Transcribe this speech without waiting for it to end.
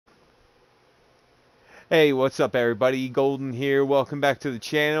Hey, what's up everybody? Golden here. Welcome back to the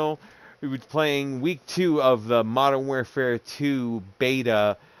channel. We were playing week 2 of the Modern Warfare 2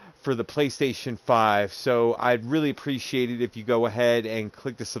 beta for the PlayStation 5. So I'd really appreciate it if you go ahead and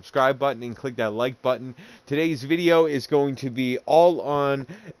click the subscribe button and click that like button. Today's video is going to be all on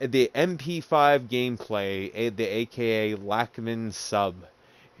the MP5 gameplay, the aka Lachmann Sub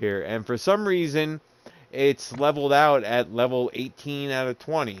here. And for some reason, it's leveled out at level 18 out of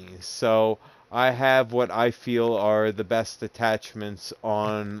 20. So I have what I feel are the best attachments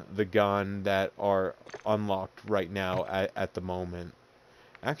on the gun that are unlocked right now at the moment.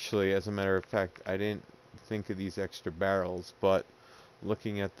 Actually, as a matter of fact, I didn't think of these extra barrels, but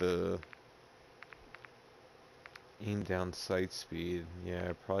looking at the aim down sight speed, yeah,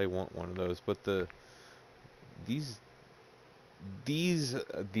 I probably want one of those. But these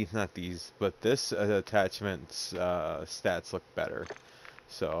not these, but this attachment's stats look better.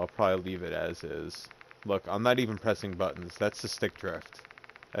 So I'll probably leave it as is. Look, I'm not even pressing buttons. That's the stick drift.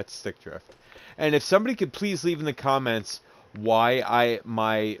 That's stick drift. And if somebody could please leave in the comments why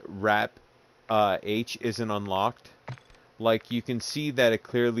my wrap H isn't unlocked. Like, you can see that it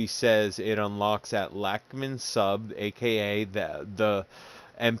clearly says it unlocks at Lachmann Sub, aka the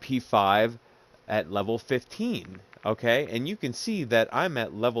MP5 at level 15. Okay? And you can see that I'm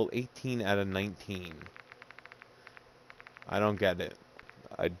at level 18 out of 19. I don't get it.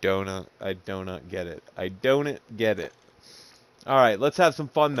 I do not get it. I don't get it. Alright, let's have some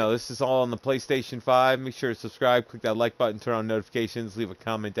fun though. This is all on the PlayStation 5. Make sure to subscribe, click that like button, turn on notifications, leave a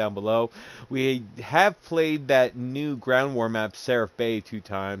comment down below. We have played that new ground war map, Seraph Bay, 2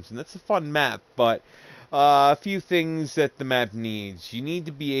 times, and that's a fun map, but a few things that the map needs. You need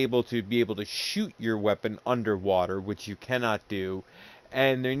to be able to shoot your weapon underwater, which you cannot do,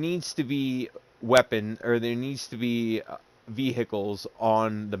 and there needs to be vehicles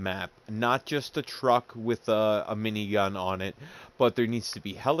on the map, not just a truck with a minigun on it, but there needs to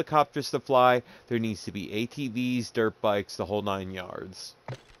be helicopters to fly, there needs to be ATVs, dirt bikes, the whole 9 yards.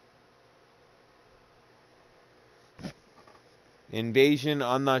 Invasion,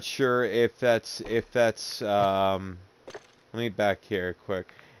 I'm not sure if that's let me back here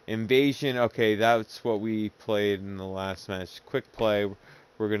quick. Invasion, okay, that's what we played in the last match. Quick play,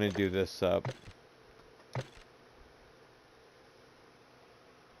 we're gonna do this up.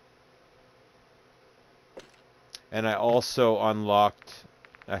 And I also unlocked,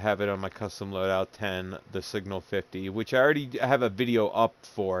 I have it on my custom loadout 10, the Signal 50, which I already have a video up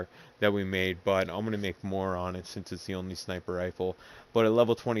for that we made, but I'm going to make more on it since it's the only sniper rifle. But at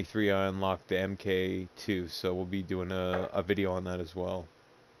level 23 I unlocked the MK2, so we'll be doing a video on that as well.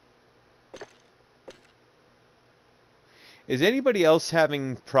 Is anybody else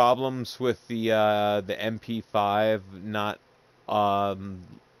having problems with the MP5 not,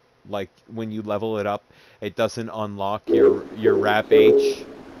 like when you level it up, it doesn't unlock your wrap H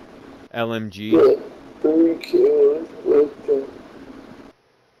LMG?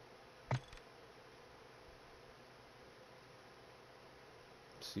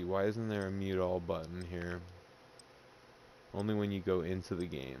 See, why isn't there a mute all button here? Only when you go into the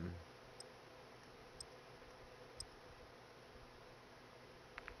game.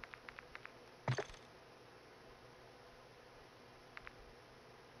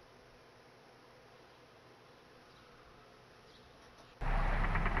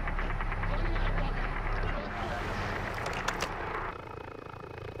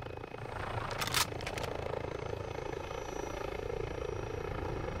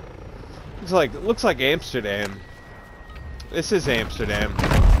 Looks like Amsterdam. This is Amsterdam.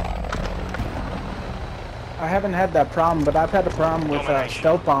 I haven't had that problem, but I've had a problem with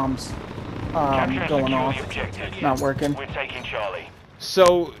stealth bombs going off, not working. We're taking Charlie.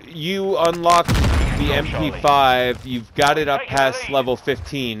 So you unlocked the MP5, you've got it up past level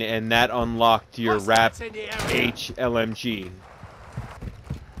 15, and that unlocked your wrap H LMG.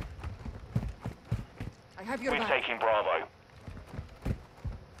 We're taking Bravo.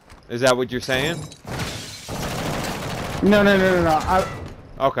 Is that what you're saying? No.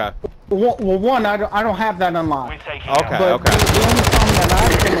 Okay. Well, one, I don't have that unlocked. We're taking Okay, but okay. The only problem that I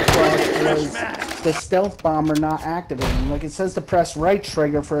came across was the stealth bomber not activating. Like, it says to press right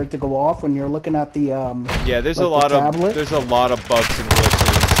trigger for it to go off when you're looking at the yeah, there's like a lot of tablet. there's a lot of bugs and glitches.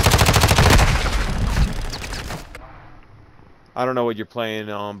 I don't know what you're playing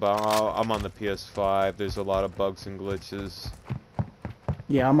on, but I'm on the PS5. There's a lot of bugs and glitches.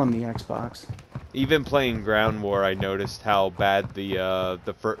 Yeah, I'm on the Xbox. Even playing Ground War, I noticed how bad the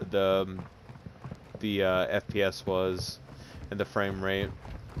FPS was and the frame rate.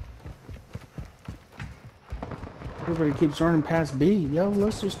 Everybody keeps running past B. Yo,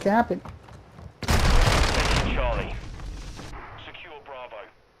 let's just cap it.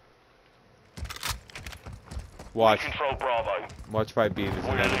 Watch. We control Bravo. Watch by B. There's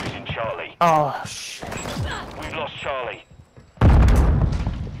an We're enemy. losing Charlie. Oh shit. We've lost Charlie.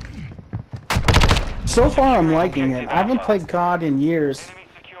 So far, I'm liking it. I haven't played COD in years, Enemy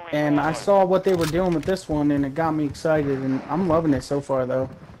securing and I Bravo. saw what they were doing with this one, and it got me excited. And I'm loving it so far, though.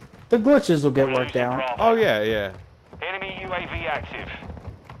 The glitches will get We're worked losing out. Bravo. Oh yeah, yeah. Enemy UAV active.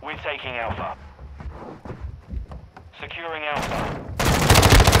 We're taking Alpha. Securing Alpha.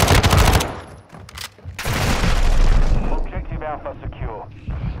 Objective Alpha secure.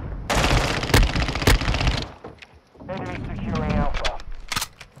 Enemy securing Alpha.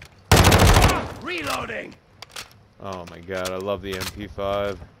 Reloading! Oh my god, I love the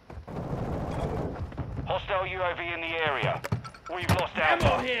MP5. Hostile UAV in the area. We've lost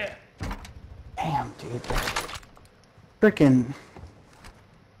Alpha. Here. Damn, dude. Frickin'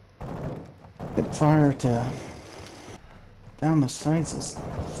 get fire to down the sights is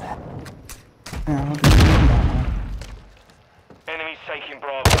fat. Yeah, how do you do that, Enemies taking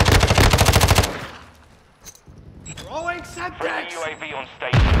Bravo. Throwing Friendly subjects! UAV on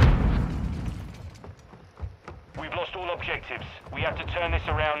station. We've lost all objectives. We have to turn this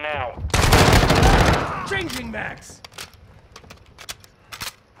around now. Changing max!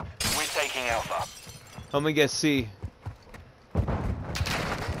 We're taking Alpha. Let me get C.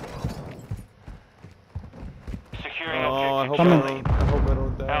 Securing Oh, I objective hope I Charlie. don't, I hope I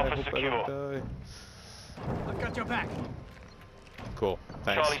don't die. Alpha I hope secure. I don't die. I've got your back. Cool.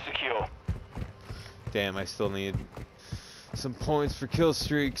 Thanks. Charlie secure. Damn, I still need some points for kill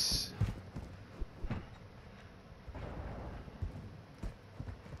streaks.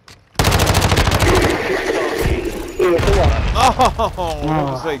 Oh, what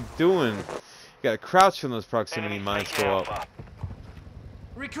was I doing? You gotta crouch when those proximity Enemies mines taking go up. Alpha.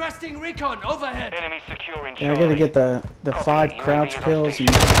 Requesting recon overhead. Enemy securing Yeah, I Charlie. gotta get the Copy. 5 UAV crouch on kills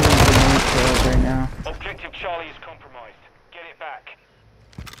station. and 2 grenade kills right now. Objective Charlie is compromised. Get it back.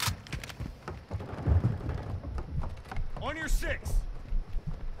 On your 6.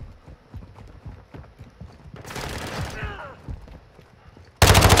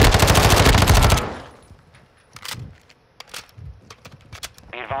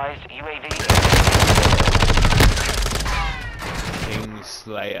 Be advised, UAV.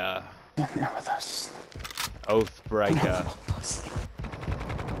 Kingslayer. In there with us. Oathbreaker.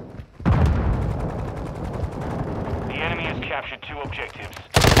 The enemy has captured 2 objectives.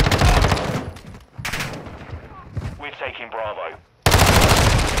 We're taking Bravo.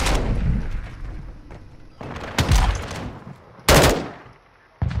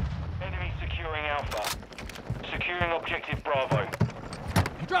 Enemy securing Alpha. Securing objective Bravo.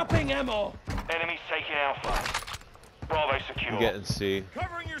 Dropping ammo. Enemies taking Alpha. Bravo secure. I'm getting C.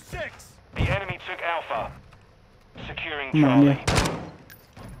 Covering your 6. The enemy took Alpha. Securing Come on, Charlie. yeah.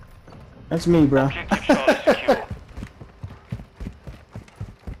 That's me, bro. Objective Charlie secure.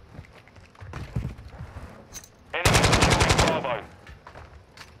 Enemy securing Bravo.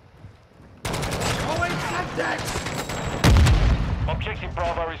 Throwing subjects. Objective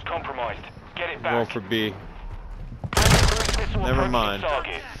Bravo is compromised. Get it Roll back. for B. Cruise missile Never approaching mind.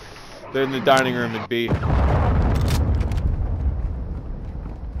 Target. They're in the dining room at B.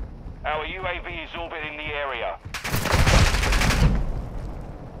 Our UAV is orbiting the area.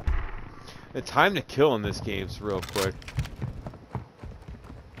 The time to kill in this game's real quick.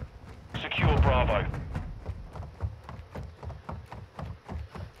 Secure Bravo.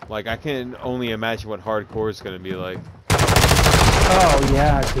 Like, I can only imagine what hardcore is gonna be like. Oh,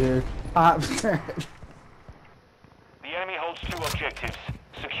 yeah, dude. The enemy holds 2 objectives.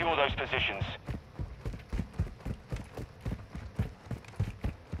 Secure those positions.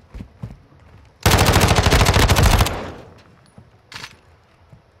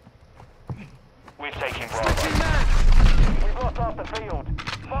 We're taking Bravo. We've lost half the field.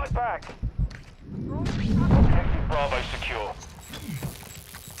 Fight back. Objective Bravo secure.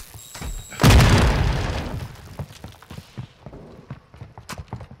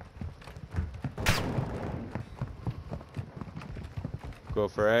 Go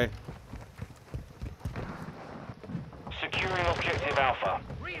for A. Securing objective Alpha.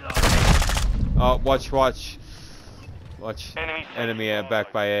 Oh, watch. Watch. Enemy Enemy taking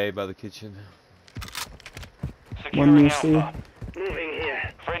back Bravo. by A, by the kitchen. Securing you see. Alpha. Moving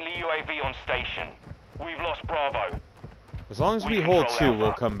here. Friendly UAV on station. We've lost Bravo. As long as We we hold control 2, we'll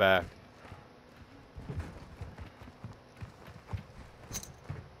Alpha. come back.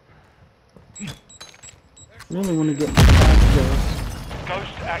 Really want to get my 5 kills.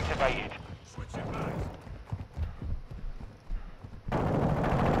 Ghost activated.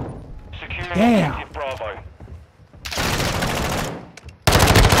 Securing Damn. objective Bravo.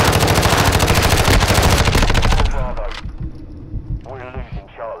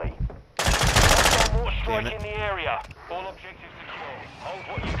 Hold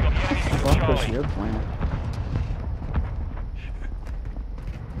what you've got. The enemy took What was Charlie. your plan?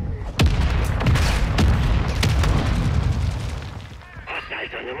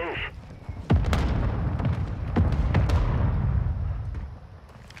 Hostiles on the move.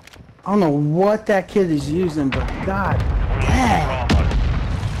 I don't know what that kid is using, but god damn. Bravo.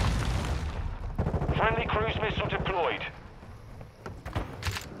 Friendly cruise missile deployed.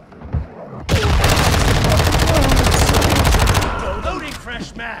 Loading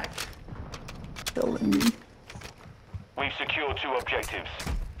fresh mag. Killing me. We've secured 2 objectives.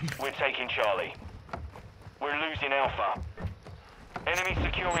 We're taking Charlie. We're losing Alpha. Enemy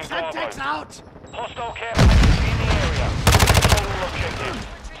securing Bravo. Semtex out. Hostile care packages in the area. Control all objectives.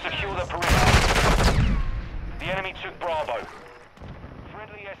 Secure the perimeter. The enemy took Bravo.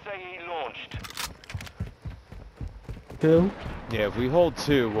 Friendly SAE launched. 2. Yeah, if we hold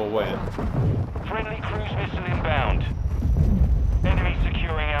 2, we'll win. Friendly cruise missile inbound. Enemy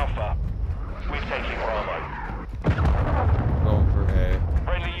securing Alpha. We're taking Bravo. Going for A.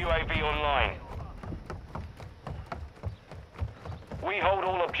 Friendly UAV online. We hold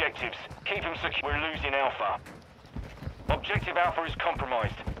all objectives. Keep them secure. We're losing Alpha. Objective Alpha is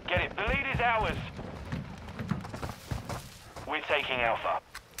compromised. Get it. The lead is ours. We're taking Alpha.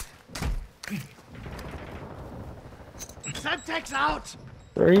 Semtex out.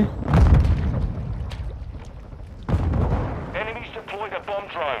 3. Enemies deployed a bomb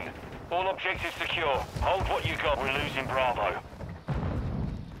drone. All objectives secure. Hold what you got. We're losing Bravo.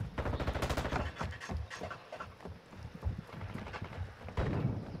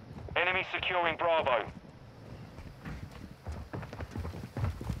 Enemy securing Bravo.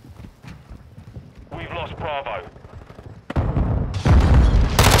 We've lost Bravo.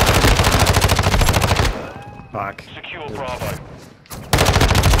 Fuck. Secure Bravo.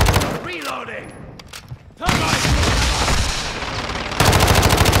 Reloading. Termite.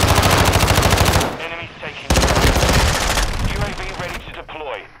 Enemies taking Bravo. UAV ready to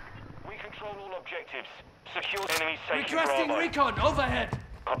deploy. We control all objectives. Secure enemies taking Requesting Bravo. recon overhead.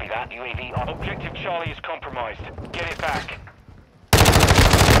 Copy that. UAV on. Objective Charlie is compromised. Get it back.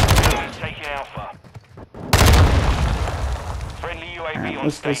 Enemies taking Alpha. Friendly UAV on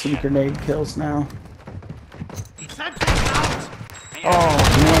Let's get some station. grenade kills now. Semtex out. The Oh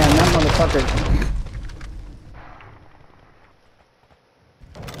man, that motherfucker.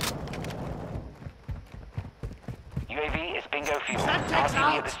 UAV is bingo fuel. Semtex RTV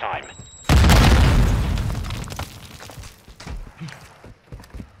out. at this time.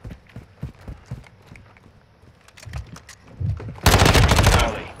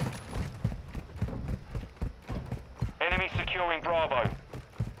 Charlie. Enemy securing Bravo.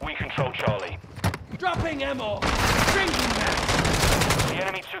 We control Charlie. Dropping ammo. Changing mag. The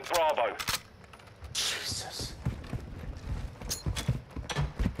enemy took Bravo. Jesus.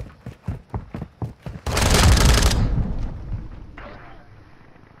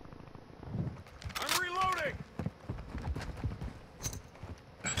 I'm reloading.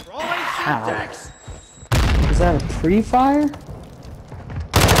 Rolling Ow. Semtex. Is that a pre-fire?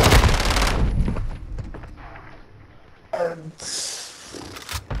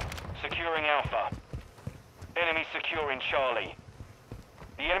 Securing Alpha. Enemy securing Charlie.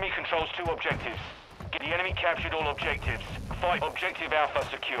 The enemy controls 2 objectives. The enemy captured all objectives. Fight objective Alpha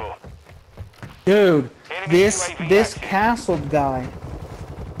secure. Dude, Enemy this UAV active. castle guy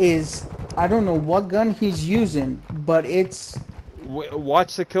is, I don't know what gun he's using, but it's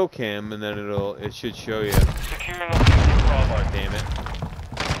Watch the kill cam, and then it should show you. Securing objective Bravo. Damn it.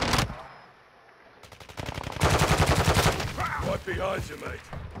 Right behind you, mate.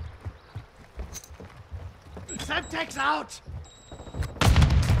 Semtex out.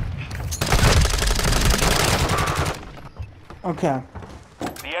 okay.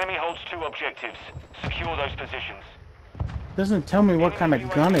 The enemy holds 2 objectives. Secure those positions. Doesn't tell me what kind of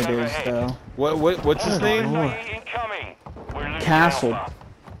gun it is though. What's his name? Lord. Incoming. We're losing Castle. Alpha.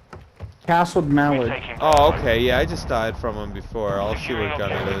 Castled We're Mallard. taking Oh, Bravo. okay. Yeah, I just died from him before. I'll see Securing what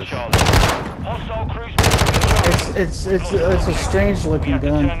gun objective it is. Charlie. Hostile cruise missile. It's a strange We looking have to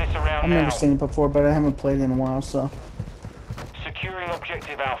gun. turn this around I've never now. seen it before, but I haven't played in a while, so. Securing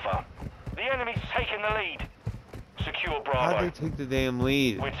objective Alpha. The enemy's taking the lead. Secure How'd Bravo. they take the damn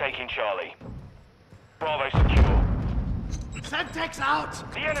lead? We're taking Charlie. Bravo secure. Semtex out.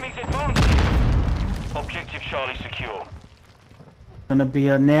 The enemy's advancing. Objective Charlie secure. Gonna be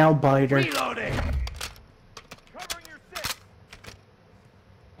a nail biter. Reloading. Covering your six.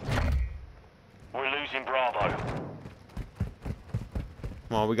 We're losing Bravo.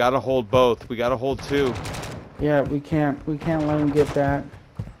 Come on, we gotta hold both. We gotta hold 2. Yeah, we can't let him get that.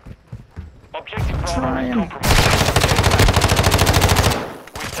 Objective Bravo Trying. is compromised.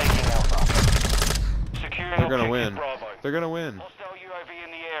 They're gonna win. Hostile UAV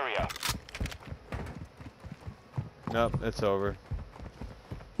in the area. Nope, it's over.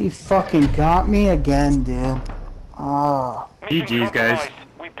 He fucking got me again, dude. Ah. Mission GG's, guys. compromised.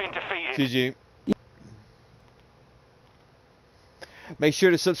 We've been defeated. GG. Make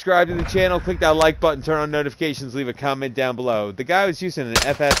sure to subscribe to the channel, click that like button, turn on notifications, leave a comment down below. The guy was using an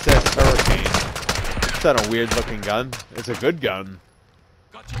FSS Hurricane. It's not a weird looking gun. It's a good gun.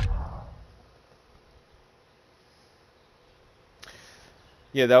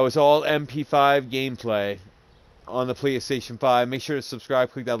 Yeah, that was all MP5 gameplay on the PlayStation 5. Make sure to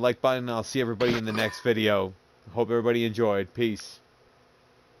subscribe, click that like button, and I'll see everybody in the next video. Hope everybody enjoyed. Peace.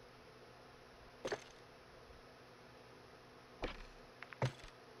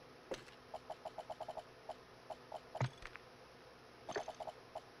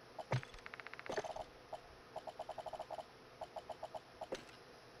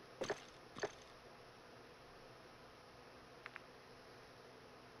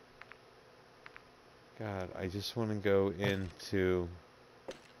 God, I just want to go into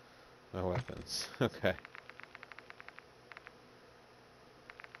my weapons. Okay.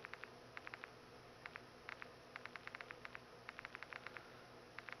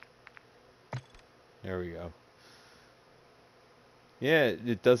 There we go. Yeah,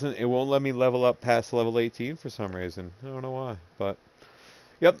 it won't let me level up past level 18 for some reason. I don't know why, but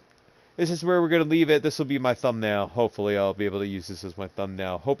yep. This is where we're going to leave it. This will be my thumbnail. Hopefully, I'll be able to use this as my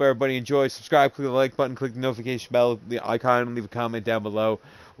thumbnail. Hope everybody enjoys. Subscribe, click the like button, click the notification bell, the icon, and leave a comment down below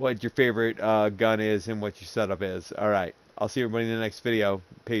what your favorite gun is and what your setup is. Alright, I'll see everybody in the next video.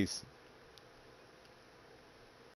 Peace.